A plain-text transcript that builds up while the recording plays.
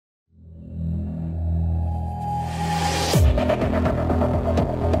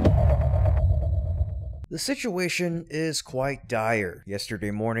The situation is quite dire.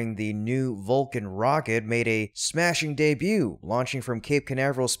 Yesterday morning, the new Vulcan rocket made a smashing debut, launching from Cape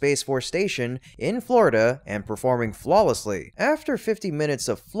Canaveral Space Force Station in Florida and performing flawlessly. After 50 minutes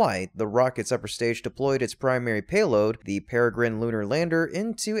of flight, the rocket's upper stage deployed its primary payload, the Peregrine lunar lander,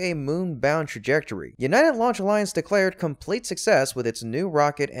 into a moon-bound trajectory. United Launch Alliance declared complete success with its new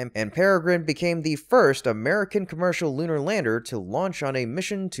rocket, and Peregrine became the first American commercial lunar lander to launch on a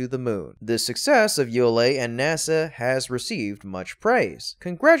mission to the moon. The success of ULA and NASA has received much praise.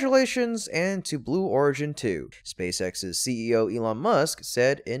 Congratulations, and to Blue Origin too, SpaceX's CEO Elon Musk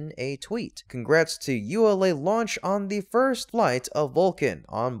said in a tweet. Congrats to ULA launch on the first flight of Vulcan.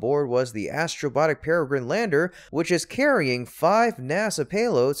 On board was the Astrobotic Peregrine lander, which is carrying 5 NASA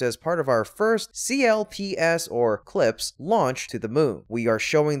payloads as part of our first CLPS or CLIPS launch to the moon. We are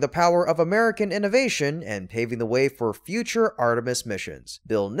showing the power of American innovation and paving the way for future Artemis missions,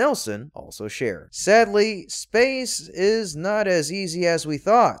 Bill Nelson also shared. Sadly, space is not as easy as we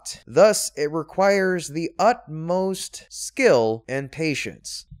thought. Thus, it requires the utmost skill and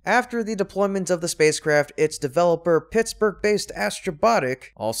patience. After the deployment of the spacecraft, its developer, Pittsburgh-based Astrobotic,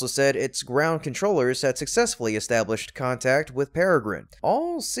 also said its ground controllers had successfully established contact with Peregrine.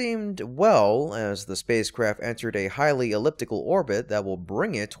 All seemed well as the spacecraft entered a highly elliptical orbit that will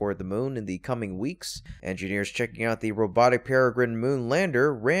bring it toward the moon in the coming weeks. Engineers checking out the robotic Peregrine moon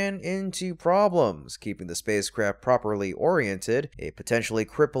lander ran into problems keeping the spacecraft properly oriented, a potentially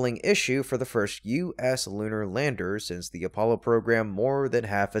crippling issue for the first U.S. lunar lander since the Apollo program more than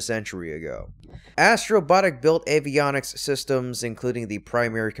half a century ago. Astrobotic built avionics systems, including the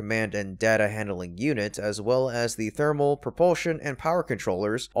primary command and data handling unit, as well as the thermal, propulsion, and power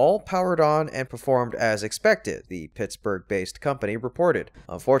controllers, all powered on and performed as expected, the Pittsburgh-based company reported.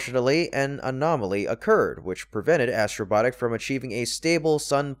 Unfortunately, an anomaly occurred, which prevented Astrobotic from achieving a stable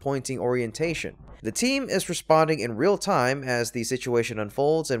sun-pointing orientation. The team is responding in real time as the situation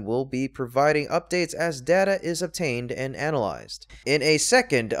unfolds and will be providing updates as data is obtained and analyzed. In a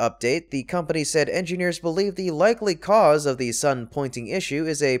second update, the company said engineers believe the likely cause of the sun-pointing issue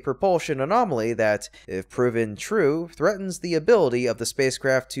is a propulsion anomaly that, if proven true, threatens the ability of the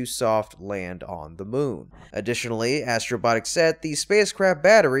spacecraft to soft land on the moon. Additionally, Astrobotic said the spacecraft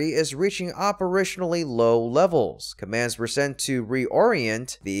battery is reaching operationally low levels. Commands were sent to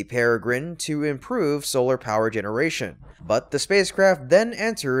reorient the Peregrine to improve solar power generation, but the spacecraft then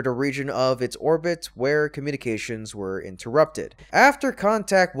entered a region of its orbit where communications were interrupted. After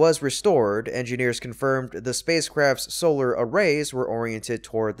contact was restored, engineers confirmed the spacecraft's solar arrays were oriented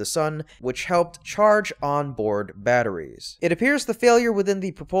toward the sun, which helped charge onboard batteries. It appears the failure within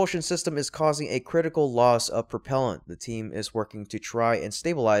the propulsion system is causing a critical loss of propellant. The team is working to try and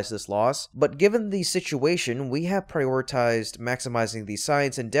stabilize this loss, but given the situation, we have prioritized maximizing the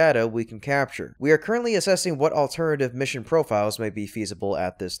science and data we can capture. We are currently assessing what alternative mission profiles may be feasible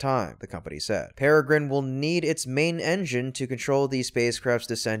at this time, the company said. Peregrine will need its main engine to control the spacecraft's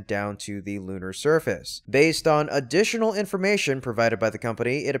descent down to the lunar surface. Based on additional information provided by the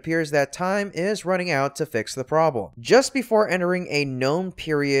company, it appears that time is running out to fix the problem. Just before entering a known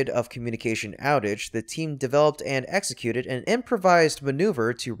period of communication outage, the team developed and executed an improvised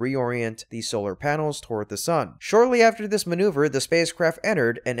maneuver to reorient the solar panels toward the sun. Shortly after this maneuver, the spacecraft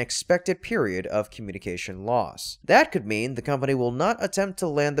entered an expected period of communication loss. That could mean the company will not attempt to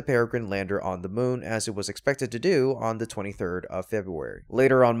land the Peregrine lander on the moon as it was expected to do on the 23rd of February.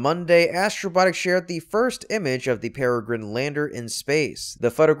 Later on Monday, Astrobotic shared the first image of the Peregrine lander in space.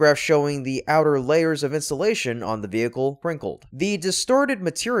 The photograph showing the outer layers of insulation on the vehicle wrinkled. The distorted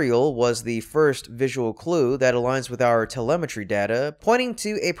material was the first visual clue that aligns with our telemetry data, pointing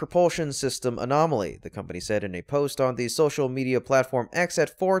to a propulsion system anomaly, the company said in a post on the social media platform X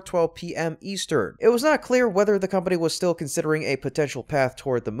at 4:12 p.m. Eastern. It was not clear whether the company was still considering a potential path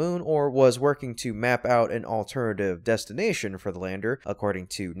toward the moon or was working to map out an alternative destination for the lander. According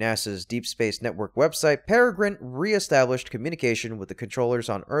to NASA's Deep Space Network website, Peregrine re-established communication with the controllers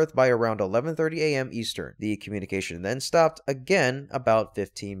on Earth by around 11:30 a.m. Eastern. The communication then stopped again about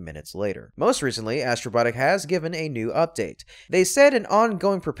 15 minutes later. Most recently, Astrobotic has given a new update. They said an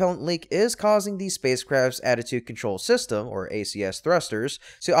ongoing propellant leak is causing the spacecraft's attitude control system, or ACS thrusters,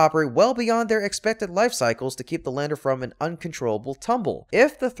 to operate well beyond their expected life cycles to keep the lander from an uncontrollable tumble.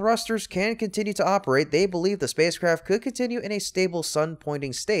 If the thrusters can continue to operate, they believe the spacecraft could continue in a stable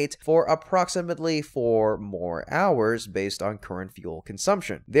sun-pointing state for approximately 4 more hours based on current fuel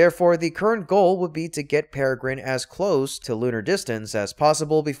consumption. Therefore, the current goal would be to get Peregrine as close to lunar distance as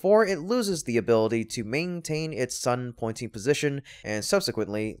possible before it loses the ability to maintain its sun-pointing position and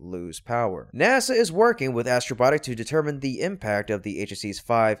subsequently lose power. NASA is working with Astrobotic to determine the impact of the agency's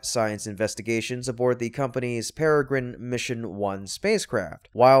 5 science investigations aboard the company's Peregrine Mission 1 spacecraft.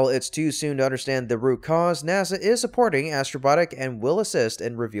 While it's too soon to understand the root cause, NASA is supporting Astrobotic and will assist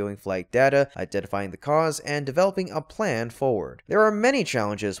in reviewing flight data, identifying the cause, and developing a plan forward. There are many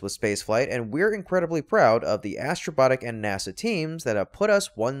challenges with spaceflight, and we're incredibly proud of the Astrobotic and NASA teams that have put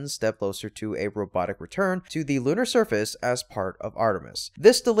us one step closer to a robotic return to the lunar surface as part of Artemis.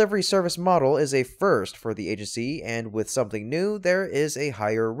 This delivery service model is a first for the agency, and with something new, there is a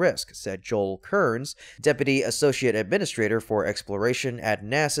higher risk, said Joel Kearns, Deputy Associate Administrator for Exploration at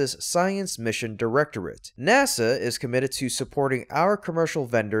NASA's Science Mission Directorate. NASA is committed to supporting our commercial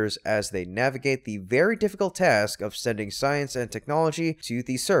vendors as they navigate the very difficult task of sending science and technology to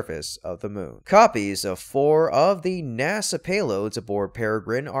the surface of the moon. Copies of 4 of the NASA payloads aboard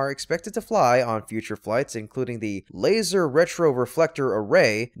Peregrine are expected to fly on future flights, including the Laser Retroreflector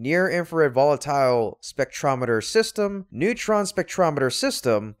Array, Near-Infrared Volatile Spectrometer System, Neutron Spectrometer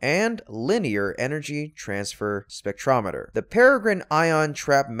System, and Linear Energy Transfer Spectrometer. The Peregrine Ion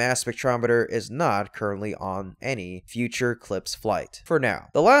Trap Mass Spectrometer is not currently on any future CLPS flight for now.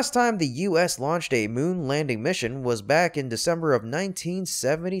 The last time the US launched a moon landing mission was back in December of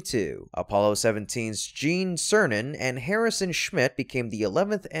 1972. Apollo 17's Gene Cernan and Harrison Schmitt became the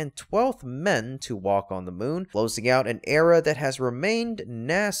 11th and 12th men to walk on the moon, closing out an era that has remained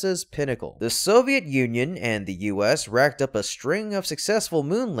NASA's pinnacle. The Soviet Union and the US racked up a string of successful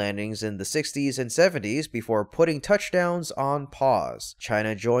moon landings in the 60s and 70s before putting touchdowns on pause.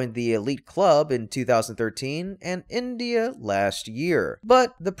 China joined the elite club in 2013 and India last year.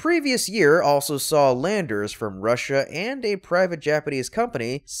 But the previous year also saw landers from Russia and a private Japanese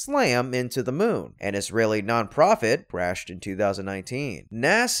company slam into the moon. An Israeli nonprofit crashed in 2019.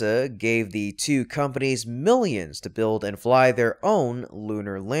 NASA gave the two companies millions to build and fly their own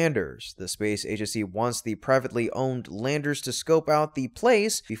lunar landers. The space agency wants the privately owned landers to scope out the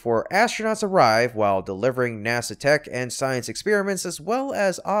place before astronauts arrive while delivering NASA tech and science experiments as well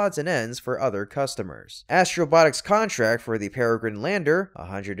as odds and ends for other customers. Astrobotic's contract for the Peregrine lander,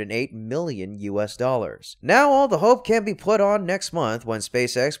 $108 million US. Now all the hope can be put on next month when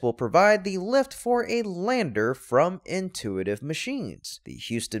SpaceX will provide the lift for a lander from Intuitive Machines. The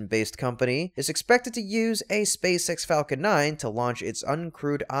Houston-based company is expected to use a SpaceX Falcon 9 to launch its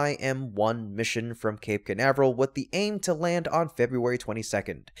uncrewed IM-1 mission from Cape Canaveral with the aim to land on February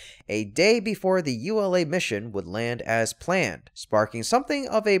 22nd, a day before the ULA mission would land as planned, sparking something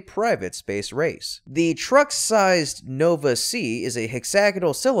of a private space race. The truck-sized Nova C is a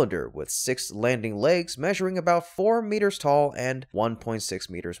hexagonal cylinder with 6 landing legs measuring about 4 meters tall and 1.6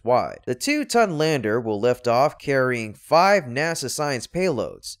 meters wide. The 2-ton lander will lift off carrying 5 NASA science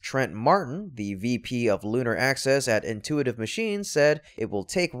payloads. Trent Martin, the VP of Lunar Access at Intuitive Machines, said it will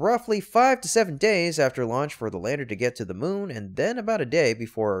take roughly 5 to 7 days after launch for the lander to get to the moon and then about a day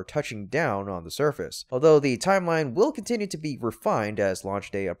before touching down on the surface, although the timeline will continue to be refined as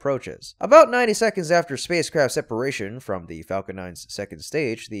launch day approaches. About 90 seconds after spacecraft separation from the Falcon 9's second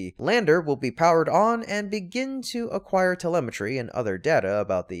stage, the lander will be powered on and begin to acquire telemetry and other data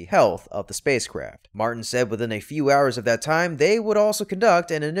about the health of the spacecraft. Martin said within a few hours of that time, they would also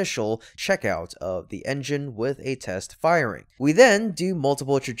conduct an initial checkout of the engine with a test firing. We then do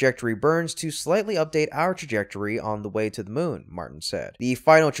multiple trajectory burns to slightly update our trajectory on the way to the moon, Martin said. The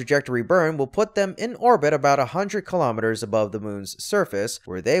final trajectory burn will put them in orbit about 100 kilometers above the moon's surface,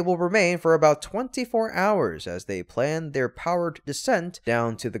 where they will remain for about 24 hours as they plan their powered descent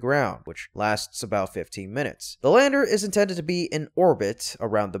down to the ground, which lasts about 15 minutes. The lander is intended to be in orbit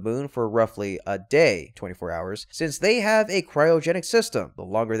around the moon for roughly a day, 24 hours, since they have a cryogenic system. The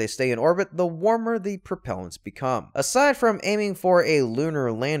longer they stay in orbit, the warmer the propellants become. Aside from aiming for a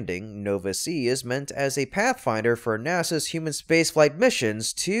lunar landing, Nova C is meant as a pathfinder for NASA's human spaceflight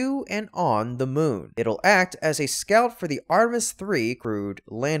missions to and on the moon. It'll act as a scout for the Artemis 3 crewed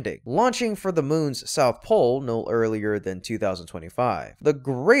landing, launching for the moon's south pole no earlier than 2025. The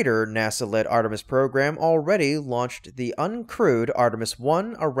greater NASA-led Artemis program already launched the uncrewed Artemis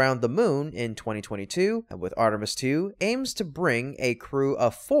 1 around the moon in 2022, and with Artemis 2 aims to bring a crew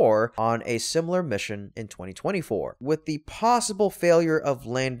of 4 on a similar mission in 2024. With the possible failure of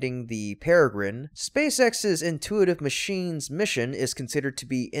landing the Peregrine, SpaceX's Intuitive Machines mission is considered to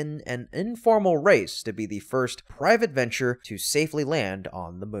be in an informal race to be the first private venture to safely land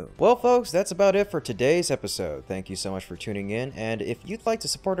on the moon. Well folks, that's about it for today's episode. Thank you so much for tuning in, and if you'd like to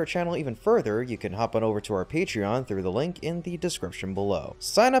support our channel even further, you can hop on over to our Patreon through the link in the description below.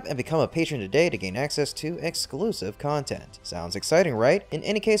 Sign up and become a patron today to gain access to exclusive content. Sounds exciting, right? In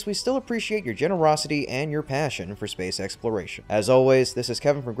any case, we still appreciate your generosity and your passion for space exploration. As always, this is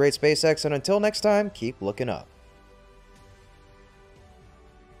Kevin from Great SpaceX, and until next time, keep looking up.